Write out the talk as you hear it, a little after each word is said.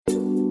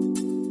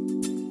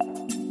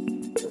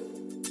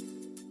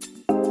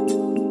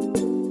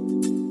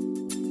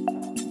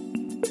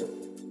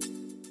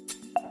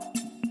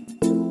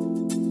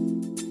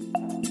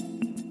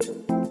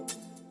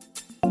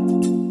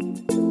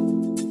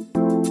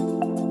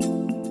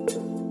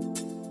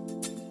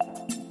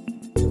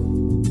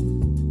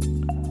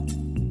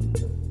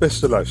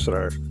Beste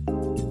luisteraar,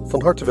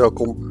 van harte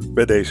welkom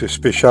bij deze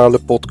speciale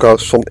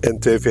podcast van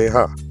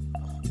NTVH.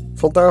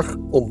 Vandaag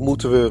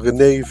ontmoeten we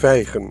Renée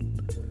Vijgen.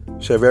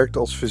 Zij werkt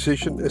als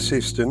physician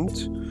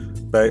assistant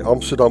bij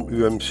Amsterdam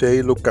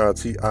UMC,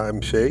 locatie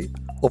AMC,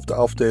 op de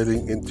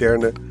afdeling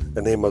interne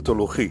en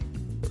hematologie.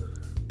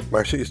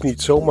 Maar ze is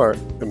niet zomaar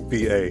een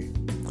PA.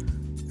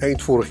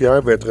 Eind vorig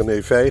jaar werd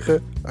Renée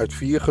Vijgen uit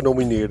 4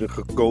 genomineerden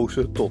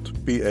gekozen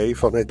tot PA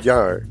van het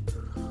jaar.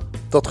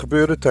 Dat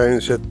gebeurde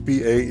tijdens het PA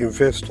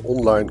Invest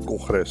online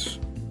congres.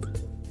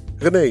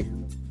 Renée,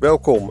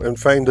 welkom en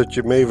fijn dat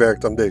je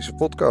meewerkt aan deze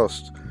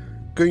podcast.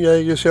 Kun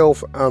jij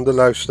jezelf aan de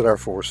luisteraar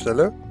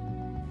voorstellen?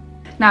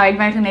 Nou, ik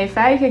ben Renée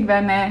Vijgen, ik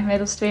ben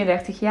inmiddels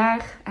 32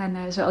 jaar en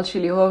zoals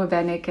jullie horen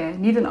ben ik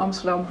niet in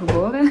Amsterdam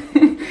geboren.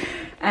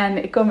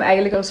 En ik kom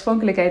eigenlijk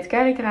oorspronkelijk uit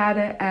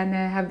Kerkrade en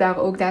heb daar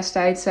ook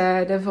destijds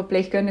de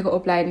verpleegkundige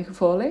opleiding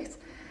gevolgd.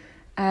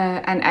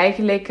 En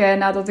eigenlijk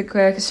nadat ik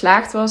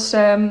geslaagd was,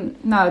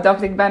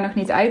 dacht ik ben nog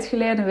niet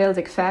uitgeleerd en wilde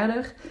ik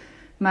verder.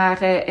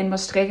 Maar in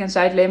Maastricht en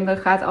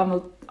Zuid-Limburg gaat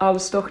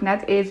alles toch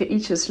net even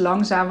ietsjes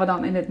langzamer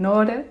dan in het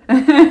noorden.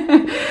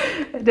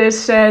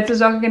 Dus toen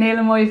zag ik een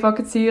hele mooie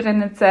vacature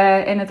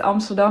in het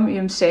Amsterdam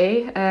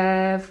UMC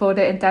voor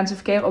de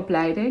intensive care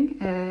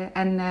opleiding.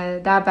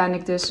 Daar ben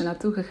ik dus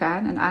naartoe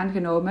gegaan en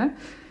aangenomen.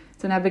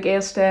 Toen heb ik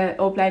eerst de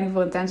opleiding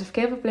voor intensive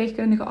care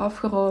verpleegkundige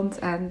afgerond.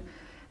 En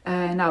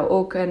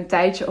ook een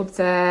tijdje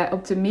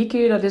op de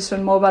MICU. Dat is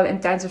zo'n Mobile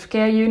Intensive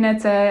Care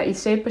Unit.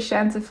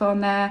 IC-patiënten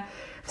van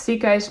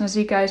ziekenhuis naar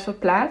ziekenhuis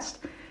verplaatst.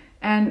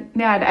 En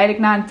ja, eigenlijk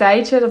na een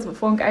tijdje, dat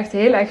vond ik echt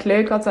heel erg leuk.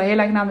 Ik had dat heel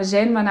erg naar mijn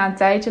zin. Maar na een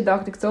tijdje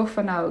dacht ik toch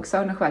van ik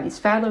zou nog wel iets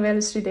verder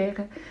willen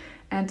studeren.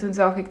 En toen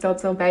zag ik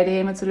dat er bij de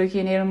hematologie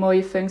een hele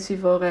mooie functie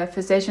voor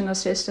physician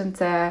assistant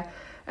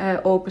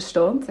open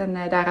stond. En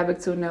daar heb ik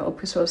toen op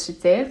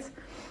gesolliciteerd.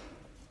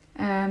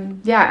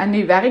 En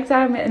nu werk ik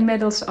daar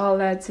inmiddels al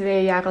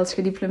 2 jaar als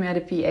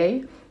gediplomeerde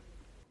PA.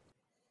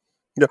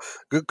 Ja,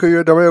 kun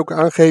je daarmee ook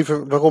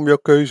aangeven waarom jouw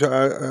keuze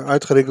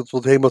uitgerekend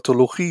tot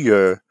hematologie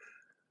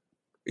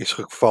is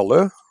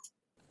gevallen?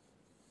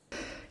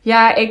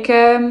 Ja, ik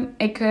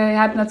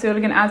heb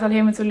natuurlijk een aantal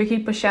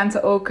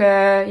hematologiepatiënten ook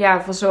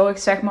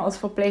verzorgd, zeg maar, als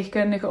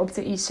verpleegkundige op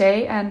de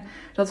IC. En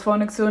dat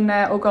vond ik toen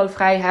ook al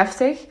vrij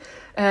heftig.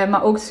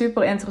 Maar ook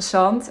super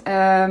interessant.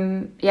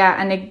 En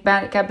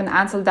ik heb een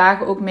aantal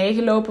dagen ook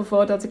meegelopen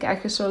voordat ik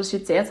echt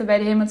gesolliciteerd heb bij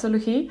de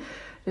hematologie.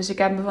 Dus ik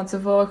heb me van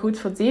tevoren goed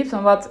verdiept.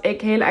 En wat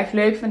ik heel erg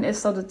leuk vind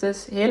is dat het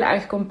dus heel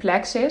erg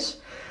complex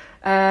is.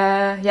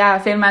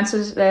 Veel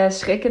mensen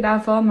schrikken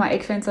daarvan. Maar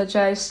ik vind dat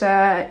juist,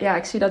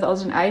 ik zie dat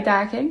als een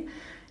uitdaging.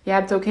 Je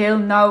hebt ook heel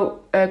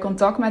nauw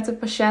contact met de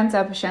patiënten.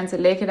 De patiënten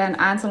liggen daar een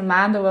aantal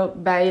maanden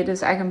waarbij je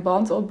dus echt een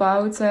band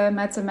opbouwt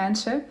met de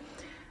mensen.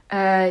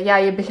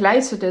 Je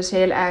begeleidt ze dus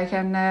heel erg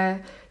en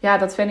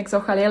dat vind ik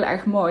toch wel heel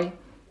erg mooi.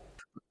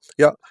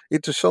 Ja,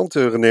 interessant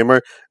Renée,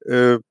 maar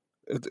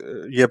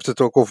je hebt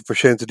het ook over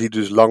patiënten die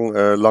dus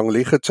lang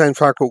liggen. Het zijn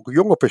vaak ook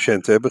jonge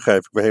patiënten, begrijp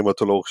ik, bij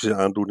hematologische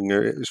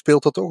aandoeningen.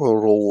 Speelt dat ook een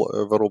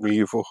rol waarom je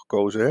hiervoor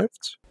gekozen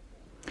hebt?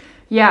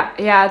 Ja,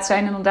 het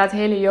zijn inderdaad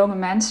hele jonge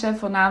mensen,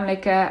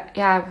 voornamelijk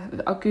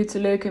acute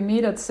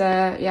leukemie. Dat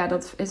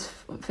is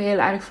heel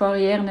erg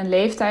variërend in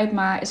leeftijd,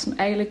 maar is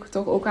eigenlijk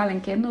toch ook wel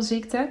een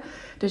kinderziekte.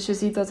 Dus je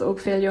ziet dat ook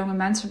veel jonge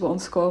mensen bij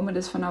ons komen,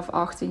 dus vanaf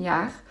 18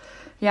 jaar.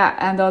 Ja,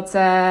 en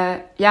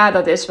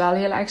dat is wel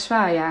heel erg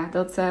zwaar, ja.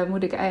 Dat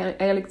moet ik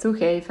eigenlijk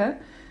toegeven.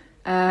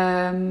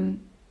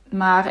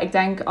 Maar ik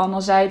denk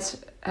anderzijds,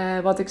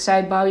 wat ik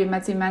zei, bouw je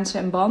met die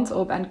mensen een band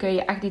op en kun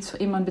je echt iets voor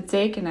iemand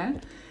betekenen.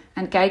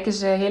 En kijken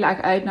ze heel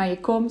erg uit naar je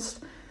komst.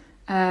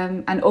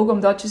 En ook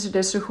omdat je ze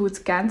dus zo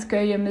goed kent,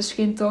 kun je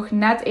misschien toch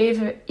net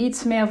even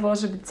iets meer voor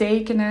ze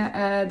betekenen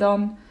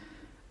dan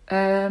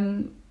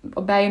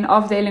bij een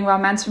afdeling waar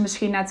mensen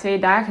misschien na 2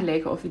 dagen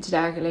liggen of iets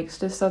dergelijks.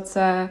 Dus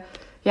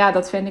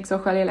dat vind ik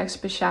toch wel heel erg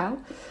speciaal.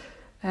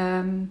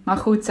 Maar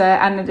goed,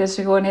 en het is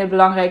gewoon heel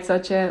belangrijk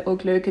dat je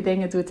ook leuke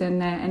dingen doet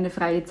in de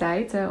vrije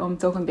tijd, om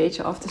toch een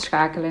beetje af te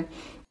schakelen.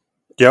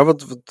 Ja,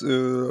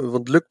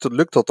 want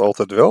lukt dat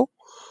altijd wel?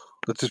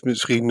 Dat is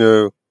misschien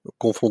een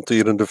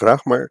confronterende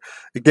vraag, maar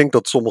ik denk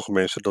dat sommige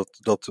mensen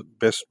dat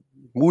best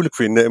moeilijk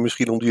vinden en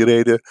misschien om die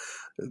reden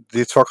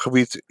dit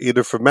vakgebied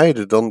eerder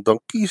vermijden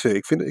dan kiezen.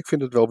 Ik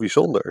vind het wel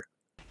bijzonder.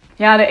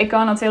 Ja, ik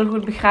kan het heel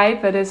goed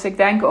begrijpen. Dus ik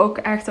denk ook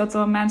echt dat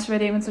er mensen bij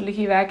de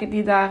hematologie werken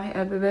die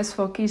daar bewust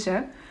voor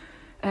kiezen.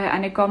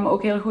 En ik kan me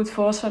ook heel goed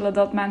voorstellen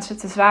dat mensen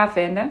het te zwaar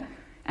vinden.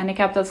 En ik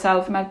heb dat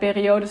zelf met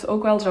periodes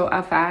ook wel zo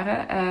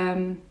ervaren.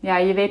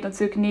 Je weet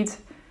natuurlijk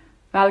niet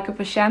welke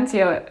patiënt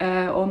je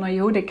onder je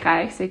hoede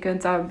krijgt. Je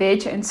kunt daar een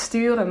beetje in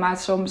sturen, maar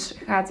soms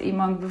gaat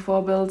iemand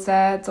bijvoorbeeld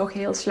toch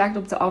heel slecht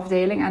op de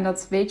afdeling. En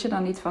dat weet je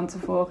dan niet van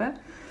tevoren.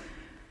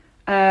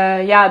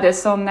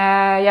 Dus dan,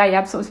 je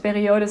hebt soms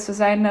periodes,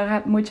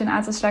 moet je een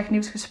aantal slecht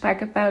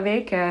nieuwsgesprekken per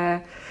week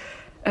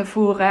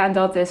voeren. En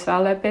dat is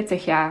wel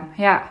pittig, ja.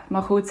 Ja,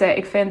 maar goed,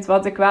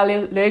 wat ik wel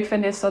heel leuk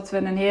vind, is dat we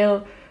een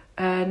heel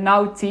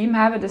nauw team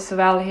hebben. Dus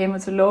zowel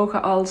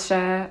hematologen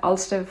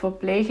als de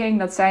verpleging.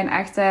 Dat zijn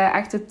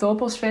echte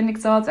toppers, vind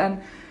ik dat. En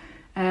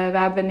We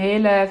hebben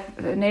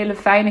een hele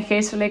fijne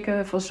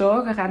geestelijke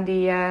verzorger en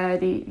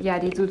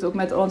die doet ook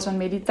met ons aan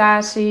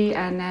meditatie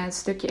en een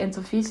stukje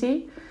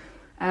intervisie.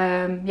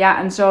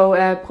 En zo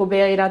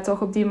probeer je daar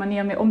toch op die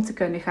manier mee om te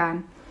kunnen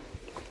gaan.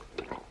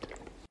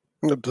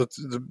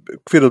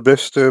 Ik vind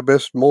het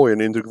best mooi en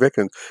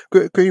indrukwekkend.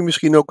 Kun je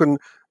misschien ook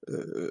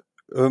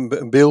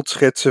een beeld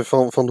schetsen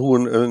van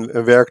hoe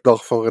een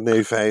werkdag van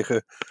Renée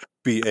Vijgen,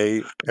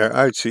 PA,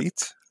 eruit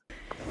ziet?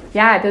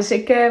 Ja, dus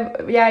ik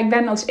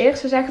ben als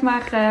eerste zeg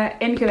maar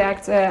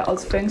ingewerkt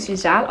als functie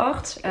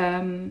zaalarts.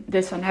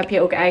 Dus dan heb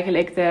je ook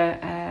eigenlijk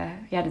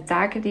de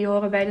taken die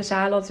horen bij de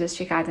zaalarts. Dus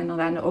je gaat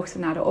inderdaad in de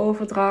ochtend naar de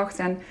overdracht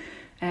en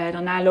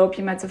daarna loop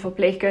je met de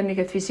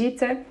verpleegkundige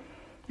visite.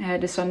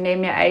 Dus dan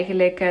neem je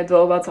eigenlijk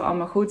door wat er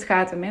allemaal goed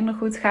gaat en minder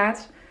goed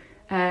gaat.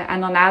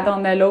 En daarna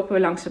dan lopen we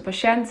langs de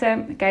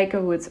patiënten, kijken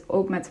hoe het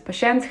ook met de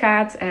patiënt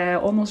gaat,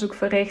 onderzoek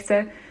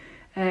verrichten.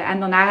 En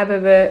daarna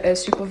hebben we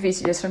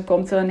supervisie. Dus dan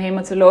komt er een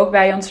hematoloog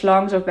bij ons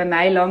langs of bij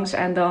mij langs.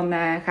 En dan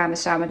gaan we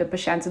samen de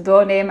patiënten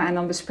doornemen. En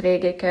dan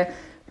bespreek ik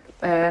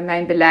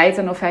mijn beleid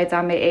en of hij het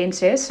daarmee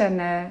eens is. En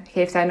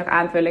geeft hij nog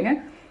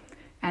aanvullingen.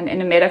 En in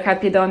de middag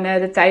heb je dan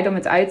de tijd om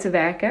het uit te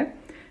werken.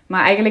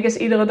 Maar eigenlijk is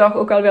iedere dag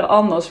ook alweer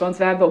anders. Want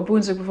we hebben op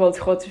woensdag bijvoorbeeld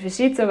grote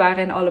visite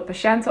waarin alle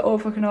patiënten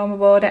overgenomen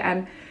worden.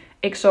 En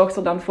ik zorg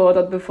er dan voor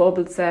dat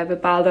bijvoorbeeld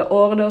bepaalde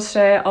orders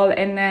al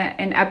in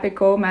Epic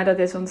komen. Dat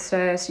is ons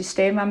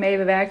systeem waarmee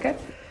we werken.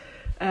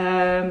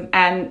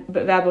 En we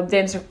hebben op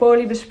dinsdag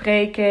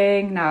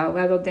polybespreking. We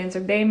hebben op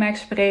dinsdag DMAC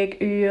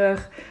spreekuur.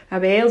 We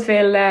hebben heel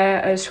veel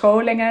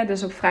scholingen.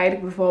 Dus op vrijdag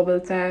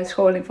bijvoorbeeld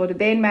scholing voor de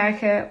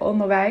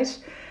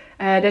beenmergenonderwijs.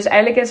 Dus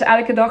eigenlijk is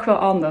elke dag wel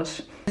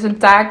anders. Dus een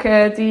taak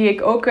die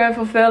ik ook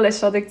vervul is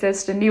dat ik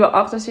dus de nieuwe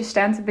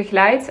artsassistenten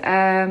begeleid.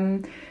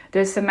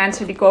 Dus de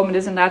mensen die komen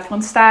dus inderdaad voor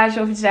een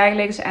stage of iets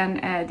dergelijks en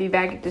die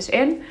werk ik dus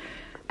in.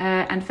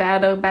 En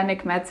verder ben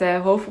ik met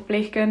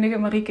hoofdverpleegkundige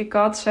Marieke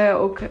Katsen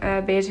ook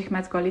bezig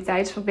met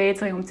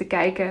kwaliteitsverbetering om te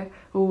kijken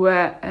hoe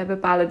we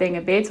bepaalde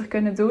dingen beter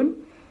kunnen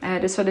doen.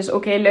 Dus dat is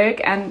ook heel leuk.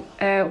 En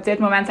op dit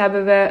moment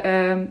hebben we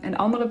een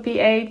andere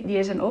PA, die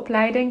is in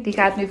opleiding. Die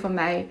gaat nu van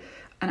mij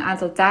een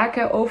aantal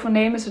taken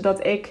overnemen,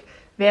 zodat ik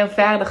weer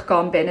verder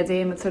kan binnen de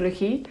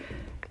hematologie.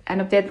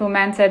 En op dit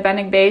moment ben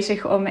ik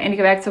bezig om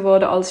ingewerkt te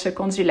worden als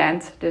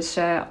consulent. Dus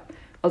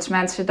als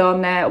mensen dan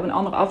op een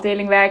andere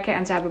afdeling werken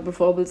en ze hebben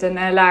bijvoorbeeld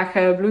een laag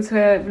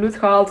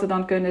bloedgehalte,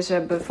 dan kunnen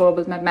ze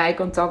bijvoorbeeld met mij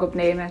contact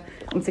opnemen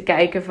om te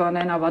kijken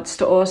van wat is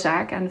de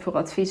oorzaak en voor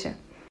adviezen.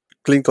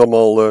 Klinkt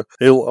allemaal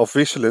heel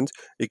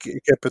afwisselend.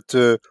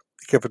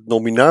 Ik heb het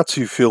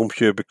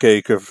nominatiefilmpje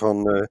bekeken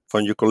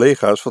van je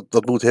collega's.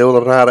 Dat moet een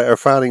heel rare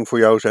ervaring voor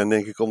jou zijn,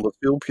 denk ik, om dat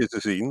filmpje te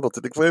zien. Want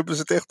hebben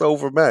ze het echt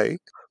over mij?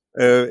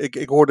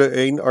 Ik hoorde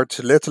één arts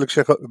letterlijk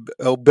zeggen,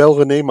 bel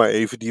Renée maar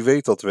even, die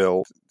weet dat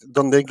wel.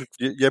 Dan denk ik,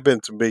 jij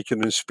bent een beetje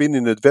een spin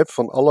in het web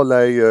van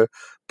allerlei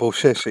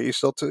processen. Is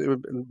dat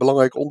een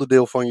belangrijk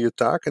onderdeel van je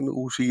taak en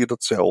hoe zie je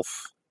dat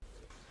zelf?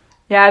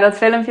 Ja, dat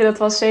filmpje dat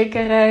was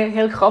zeker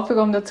heel grappig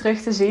om dat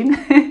terug te zien.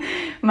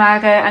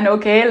 Maar, en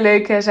ook heel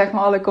leuk, zeg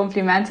maar, alle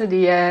complimenten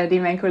die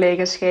mijn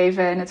collega's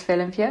geven in het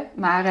filmpje.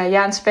 Maar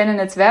een spin in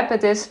het web,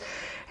 het is...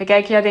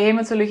 Kijk, de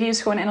hematologie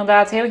is gewoon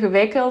inderdaad heel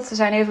gewikkeld. Er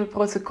zijn heel veel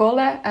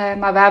protocollen.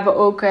 Maar we hebben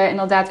ook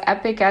inderdaad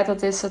Epic.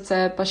 Dat is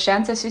het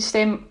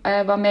patiëntensysteem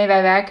waarmee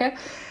wij werken.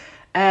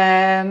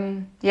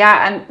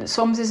 En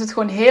soms is het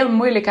gewoon heel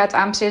moeilijk. Het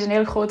AMC is een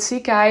heel groot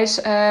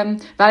ziekenhuis.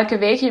 Welke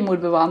wegen je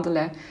moet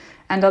bewandelen.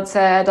 En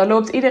daar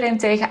loopt iedereen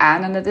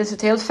tegenaan. En dat is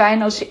het heel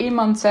fijn als je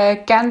iemand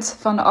kent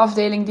van de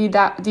afdeling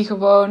die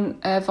gewoon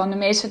van de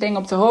meeste dingen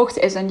op de hoogte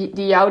is. En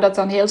die jou dat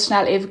dan heel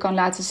snel even kan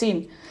laten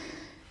zien.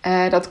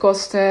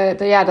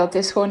 Dat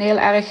is gewoon heel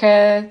erg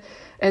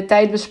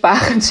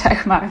tijdbesparend,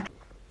 zeg maar.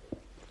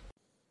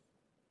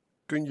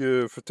 Kun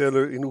je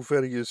vertellen in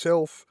hoeverre je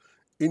zelf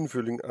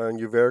invulling aan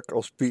je werk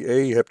als PA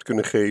hebt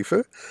kunnen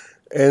geven?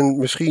 En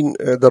misschien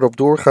daarop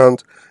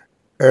doorgaand,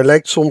 er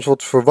lijkt soms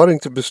wat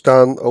verwarring te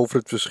bestaan over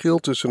het verschil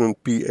tussen een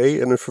PA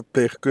en een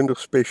verpleegkundig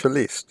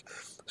specialist.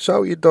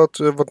 Zou je dat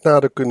wat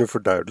nader kunnen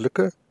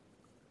verduidelijken?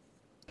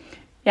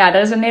 Ja,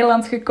 er is in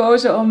Nederland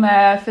gekozen om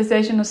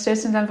physician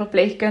assistants en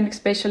verpleegkundig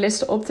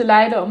specialisten op te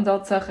leiden,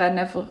 omdat er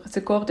een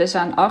tekort is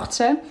aan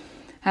artsen.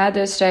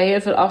 Dus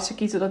heel veel artsen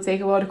kiezen er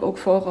tegenwoordig ook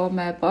voor om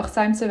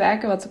parttime te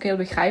werken, wat ook heel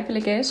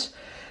begrijpelijk is.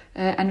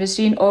 En we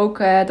zien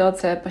ook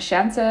dat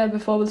patiënten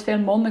bijvoorbeeld veel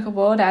mondiger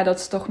worden,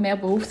 dat ze toch meer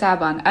behoefte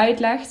hebben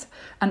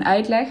aan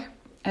uitleg.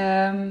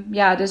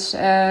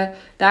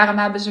 Daarom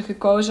hebben ze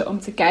gekozen om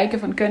te kijken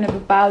van kunnen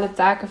bepaalde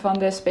taken van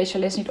de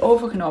specialist niet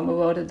overgenomen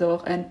worden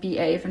door een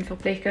PA of een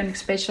verpleegkundig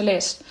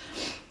specialist.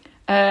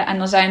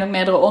 En er zijn ook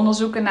meerdere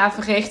onderzoeken naar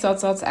verricht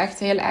dat echt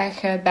heel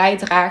erg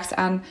bijdraagt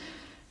aan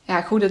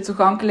goede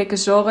toegankelijke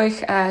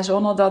zorg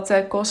zonder dat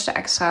de kosten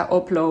extra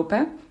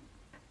oplopen.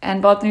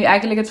 En wat nu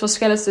eigenlijk het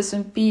verschil is tussen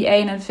een PA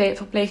en een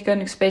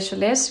verpleegkundig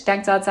specialist, ik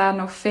denk dat daar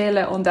nog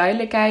veel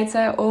onduidelijkheid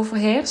over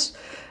heerst.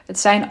 Het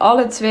zijn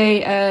alle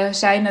twee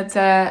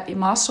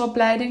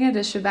masteropleidingen,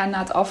 dus je bent na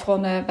het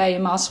afronden bij je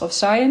Master of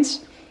Science.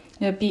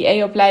 De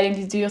PA-opleiding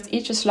die duurt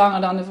ietsjes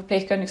langer dan de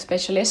verpleegkundig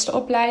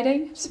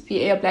specialistenopleiding. Dus de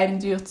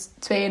PA-opleiding duurt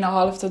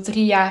 2,5 tot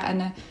 3 jaar en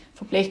de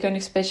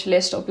verpleegkundig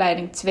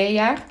specialistenopleiding 2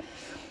 jaar.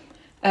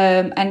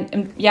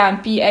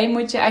 Een PA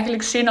moet je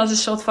eigenlijk zien als een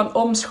soort van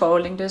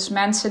omscholing. Dus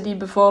mensen die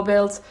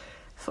bijvoorbeeld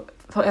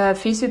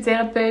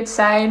fysiotherapeut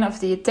zijn of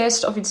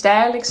diëtist of iets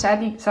dergelijks,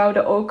 die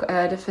zouden ook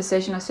de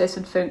physician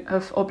assistant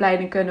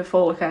opleiding kunnen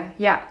volgen.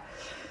 Ja.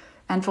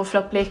 En voor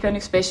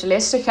verpleegkundig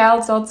specialisten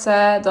geldt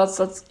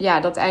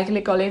dat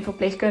eigenlijk alleen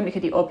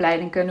verpleegkundigen die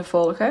opleiding kunnen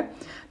volgen.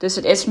 Dus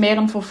het is meer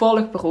een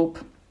vervolgberoep.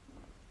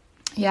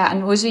 Ja,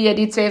 en hoe zie je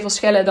die twee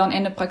verschillen dan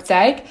in de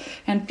praktijk?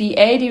 Een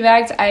PA die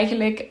werkt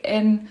eigenlijk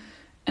in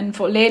een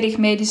volledig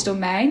medisch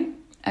domein.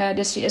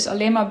 Dus die is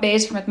alleen maar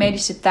bezig met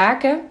medische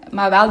taken,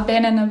 maar wel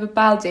binnen een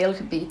bepaald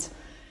deelgebied.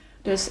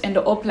 Dus in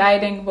de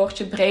opleiding word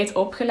je breed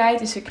opgeleid.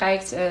 Dus je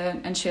krijgt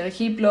een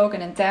chirurgieblok,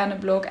 een interne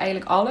blok,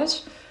 eigenlijk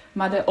alles.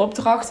 Maar de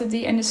opdrachten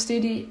die in de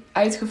studie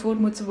uitgevoerd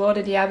moeten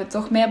worden, die hebben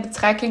toch meer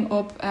betrekking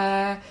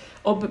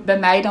op bij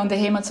mij dan de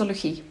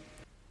hematologie.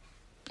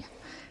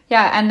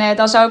 Ja, en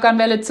daar zou ik aan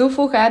willen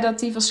toevoegen dat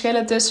die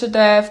verschillen tussen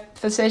de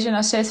physician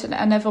assistant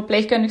en de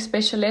verpleegkundig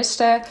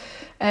specialisten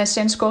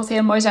sinds kort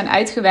heel mooi zijn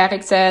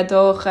uitgewerkt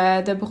door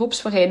de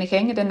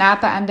beroepsvereniging, de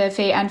NAPA en de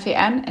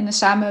VNVN, in de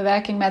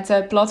samenwerking met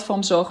de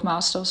platform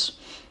Zorgmasters.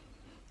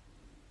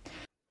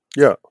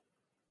 Ja.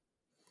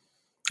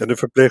 En de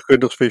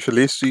verpleegkundig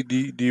specialist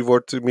die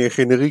wordt meer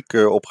generiek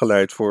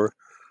opgeleid voor.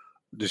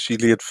 Dus die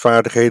leert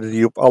vaardigheden die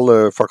je op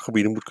alle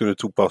vakgebieden moet kunnen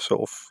toepassen.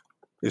 Of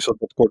is dat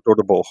wat kort door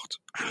de bocht?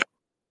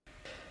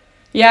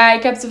 Ja,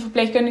 ik heb de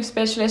verpleegkundig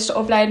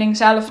specialistenopleiding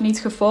zelf niet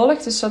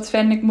gevolgd. Dus dat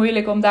vind ik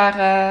moeilijk om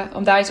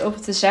daar iets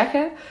over te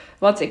zeggen.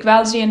 Wat ik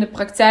wel zie in de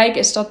praktijk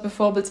is dat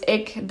bijvoorbeeld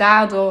ik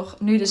daardoor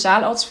nu de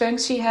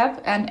zaalartsfunctie heb.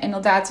 En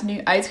inderdaad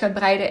nu uit ga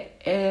breiden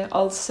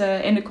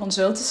in de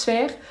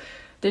consultensfeer.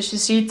 Dus je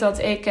ziet dat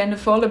ik in de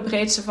volle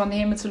breedte van de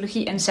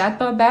hematologie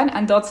inzetbaar ben.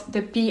 En dat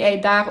de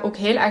PA daar ook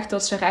heel erg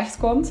tot zijn recht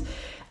komt.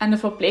 En de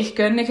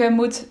verpleegkundige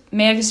moet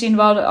meer gezien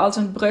worden als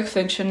een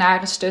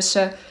brugfunctionaris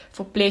tussen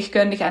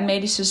verpleegkundige en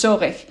medische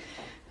zorg.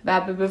 We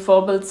hebben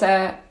bijvoorbeeld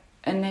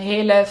een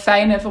hele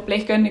fijne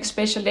verpleegkundig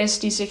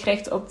specialist die zich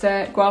richt op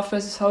de graft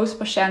versus host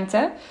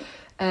patiënten.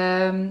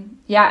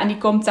 En die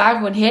komt daar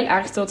gewoon heel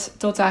erg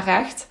tot haar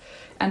recht.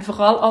 En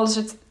vooral als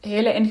het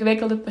hele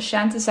ingewikkelde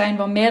patiënten zijn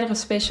waar meerdere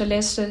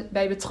specialisten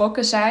bij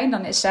betrokken zijn,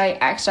 dan is zij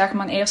echt zeg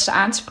maar een eerste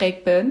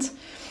aanspreekpunt.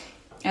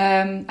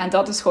 En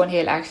dat is gewoon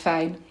heel erg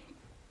fijn.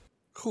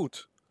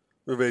 Goed,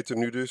 we weten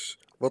nu dus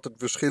wat het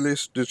verschil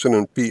is tussen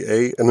een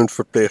PA en een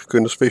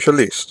verpleegkundig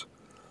specialist.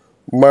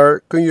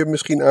 Maar kun je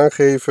misschien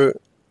aangeven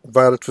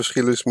waar het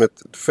verschil is met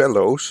de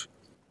fellows?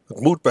 Het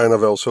moet bijna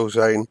wel zo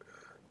zijn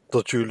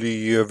dat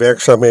jullie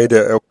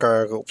werkzaamheden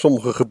elkaar op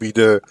sommige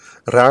gebieden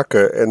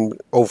raken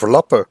en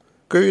overlappen.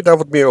 Kun je daar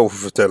wat meer over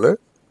vertellen?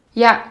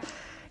 Ja,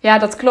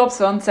 dat klopt.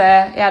 Want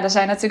er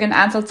zijn natuurlijk een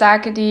aantal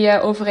taken die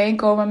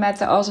overeenkomen met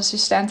de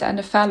artsassistenten en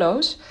de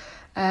fellows.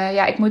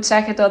 Ik moet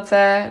zeggen dat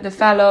de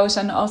fellows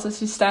en de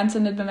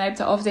artsassistenten het bij mij op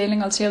de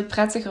afdeling als heel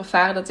prettig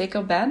ervaren dat ik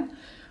er ben.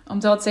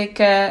 Omdat ik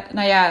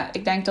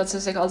denk dat ze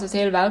zich altijd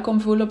heel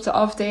welkom voelen op de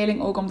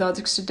afdeling. Ook omdat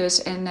ik ze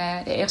dus in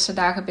de eerste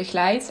dagen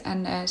begeleid.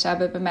 En ze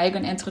hebben bij mij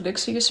een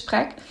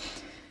introductiegesprek.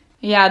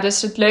 Ja,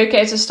 dus het leuke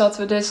is dat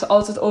we dus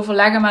altijd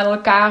overleggen met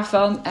elkaar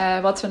van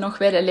wat we nog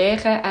willen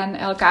leren. En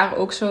elkaar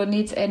ook zo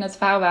niet in het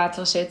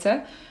vaarwater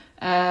zitten.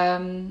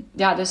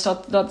 Dus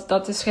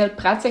dat is heel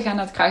prettig. En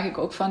dat krijg ik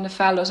ook van de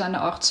fellows en de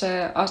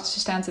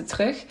artsassistenten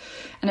terug.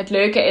 En het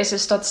leuke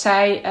is dat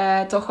zij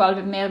toch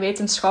wel meer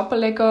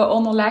wetenschappelijk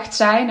onderlegd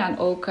zijn. En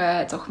ook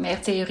toch meer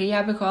theorie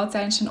hebben gehad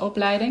tijdens hun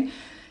opleiding.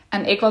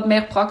 En ik wat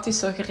meer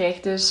praktischer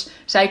gericht. Dus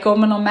zij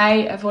komen naar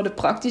mij voor de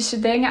praktische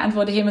dingen en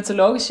voor de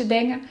hematologische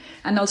dingen.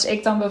 En als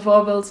ik dan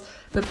bijvoorbeeld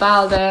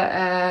bepaalde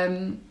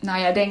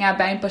dingen heb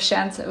bij een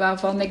patiënt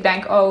waarvan ik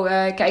denk,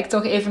 kijk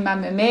toch even met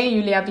me mee.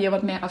 Jullie hebben hier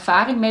wat meer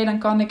ervaring mee. Dan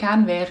kan ik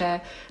hen weer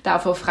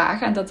daarvoor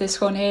vragen. En dat is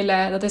gewoon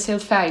heel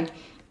fijn.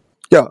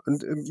 Ja,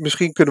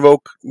 misschien kunnen we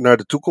ook naar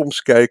de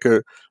toekomst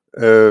kijken.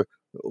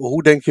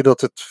 Hoe denk je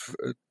dat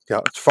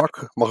het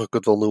vak, mag ik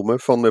het wel noemen,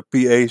 van de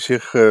PA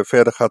zich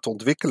verder gaat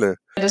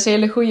ontwikkelen? Dat is een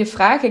hele goede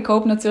vraag. Ik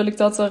hoop natuurlijk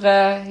dat er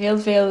heel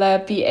veel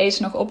PA's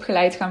nog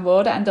opgeleid gaan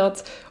worden. En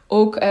dat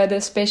ook de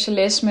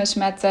specialismes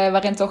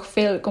waarin toch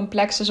veel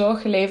complexe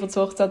zorg geleverd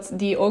wordt, dat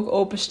die ook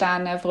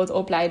openstaan voor het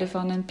opleiden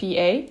van een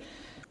PA.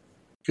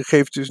 Je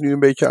geeft dus nu een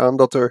beetje aan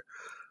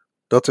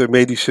dat er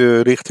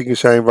medische richtingen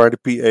zijn waar de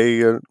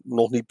PA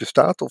nog niet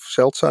bestaat of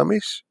zeldzaam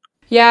is?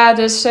 Ja,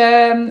 dus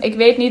ik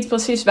weet niet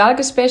precies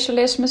welke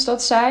specialismes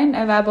dat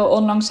zijn.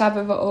 Onlangs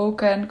hebben we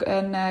ook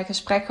een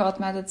gesprek gehad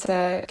met het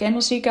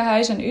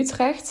kinderziekenhuis in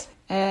Utrecht.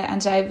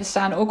 En zij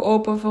staan ook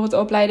open voor het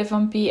opleiden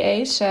van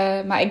PA's.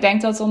 Maar ik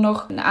denk dat er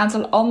nog een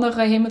aantal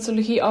andere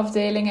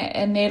hematologieafdelingen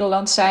in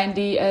Nederland zijn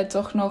die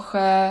toch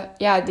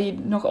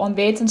nog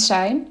onwetend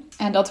zijn.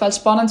 En dat wel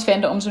spannend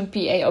vinden om zo'n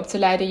PA op te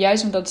leiden,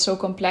 juist omdat het zo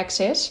complex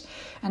is.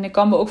 En ik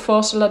kan me ook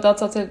voorstellen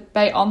dat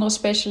bij andere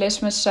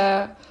specialismes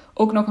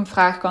ook nog een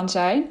vraag kan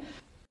zijn.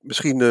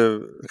 Misschien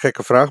een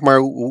gekke vraag, maar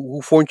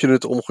hoe vond je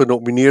het om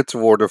genomineerd te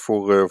worden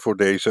voor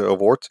deze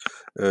award?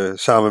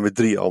 Samen met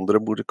 3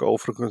 anderen, moet ik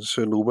overigens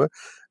noemen.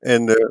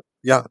 En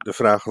de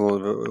vraag,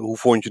 hoe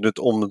vond je het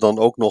om dan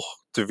ook nog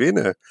te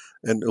winnen?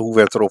 En hoe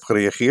werd erop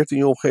gereageerd in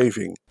je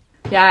omgeving?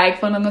 Ja, ik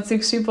vond het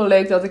natuurlijk super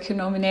leuk dat ik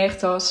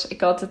genomineerd was.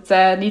 Ik had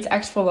het niet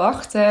echt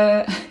verwacht.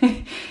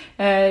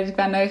 Ik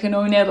ben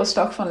genomineerd als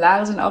Dag van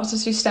Laar, een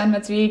artsassistent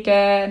met wie ik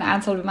een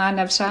aantal maanden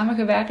heb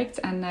samengewerkt.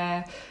 En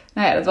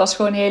dat was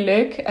gewoon heel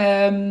leuk.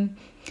 En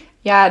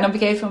op een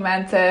gegeven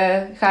moment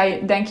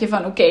denk je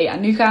van oké,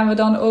 nu gaan we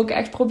dan ook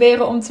echt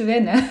proberen om te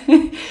winnen.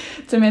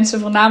 Tenminste,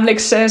 voornamelijk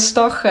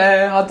Stag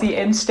had die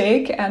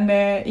insteek. En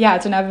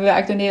toen hebben we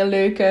echt een heel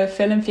leuk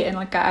filmpje in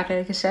elkaar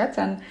gezet.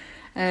 En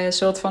een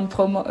soort van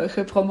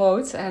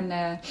gepromoot. En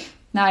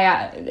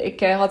ik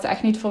had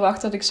echt niet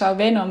verwacht dat ik zou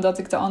winnen, omdat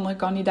ik de andere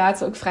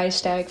kandidaten ook vrij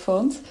sterk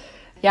vond.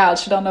 Ja,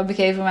 als je dan op een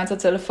gegeven moment dat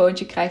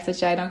telefoontje krijgt dat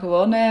jij dan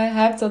gewonnen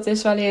hebt, dat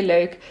is wel heel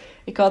leuk.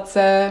 Ik had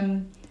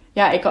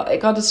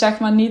het zeg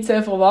maar niet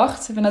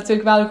verwacht. Ik heb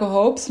natuurlijk wel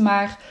gehoopt,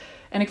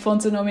 en ik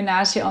vond de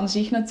nominatie aan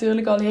zich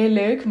natuurlijk al heel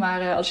leuk.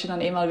 Maar als je dan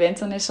eenmaal wint,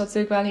 dan is dat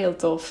natuurlijk wel heel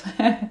tof.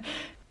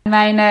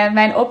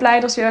 Mijn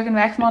opleiders Jurgen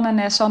Wegman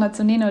en Sanne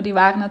Tonino, die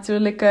waren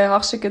natuurlijk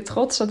hartstikke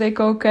trots dat ik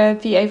ook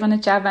PA van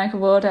het jaar ben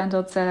geworden.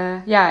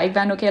 En ik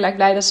ben ook heel erg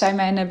blij dat zij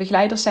mijn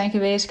begeleiders zijn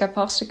geweest. Ik heb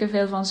hartstikke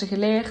veel van ze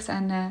geleerd.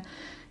 En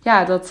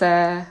dat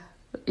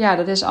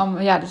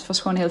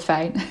was gewoon heel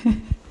fijn.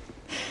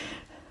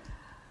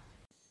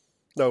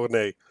 Nou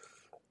Renée,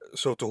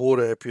 zo te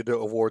horen heb je de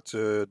award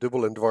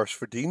dubbel en dwars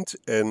verdiend.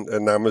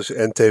 En namens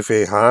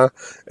NTVH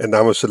en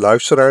namens de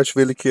luisteraars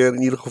wil ik je er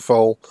in ieder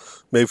geval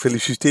mee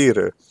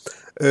feliciteren.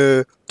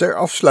 Ter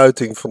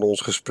afsluiting van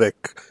ons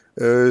gesprek,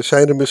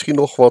 zijn er misschien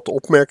nog wat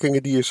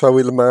opmerkingen die je zou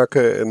willen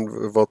maken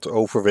en wat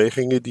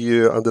overwegingen die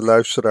je aan de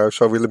luisteraars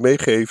zou willen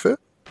meegeven?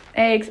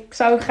 Ik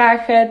zou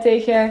graag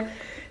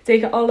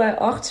tegen alle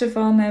artsen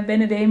van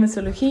binnen de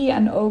hematologie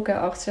en ook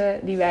artsen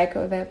die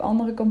werken bij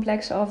andere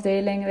complexe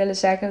afdelingen willen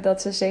zeggen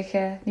dat ze zich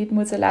niet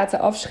moeten laten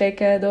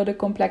afschrikken door de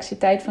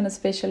complexiteit van het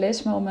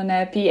specialisme om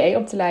een PA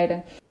op te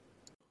leiden.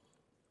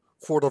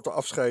 Voordat we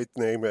afscheid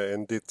nemen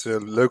en dit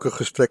leuke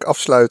gesprek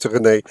afsluiten,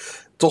 Renée,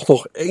 toch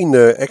nog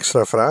 1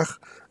 extra vraag.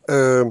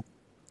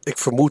 Ik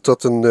vermoed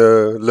dat een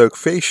leuk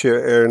feestje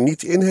er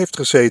niet in heeft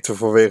gezeten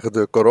vanwege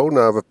de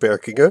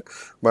coronabeperkingen,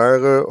 maar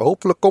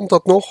hopelijk komt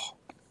dat nog.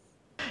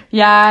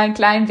 Ja, een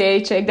klein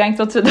beetje. Ik denk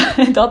dat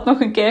we dat nog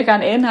een keer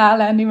gaan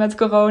inhalen. En nu met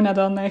corona,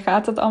 dan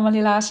gaat het allemaal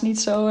helaas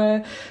niet zo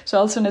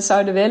zoals we het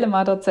zouden willen.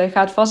 Maar dat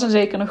gaat vast en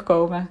zeker nog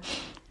komen.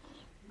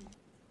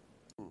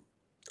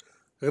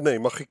 Renée,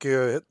 mag ik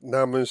je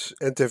namens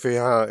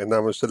NTVH en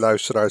namens de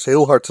luisteraars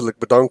heel hartelijk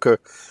bedanken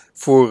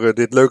voor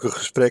dit leuke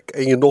gesprek.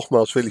 En je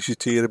nogmaals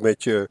feliciteren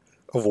met je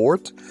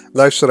award.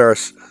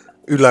 Luisteraars,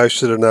 u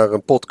luisterde naar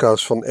een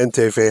podcast van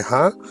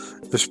NTVH.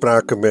 We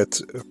spraken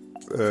met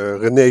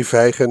Renée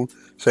Vijgen.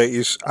 Zij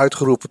is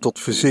uitgeroepen tot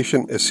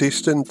Physician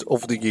Assistant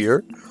of the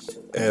Year.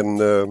 En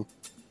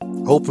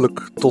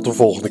hopelijk tot de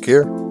volgende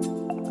keer.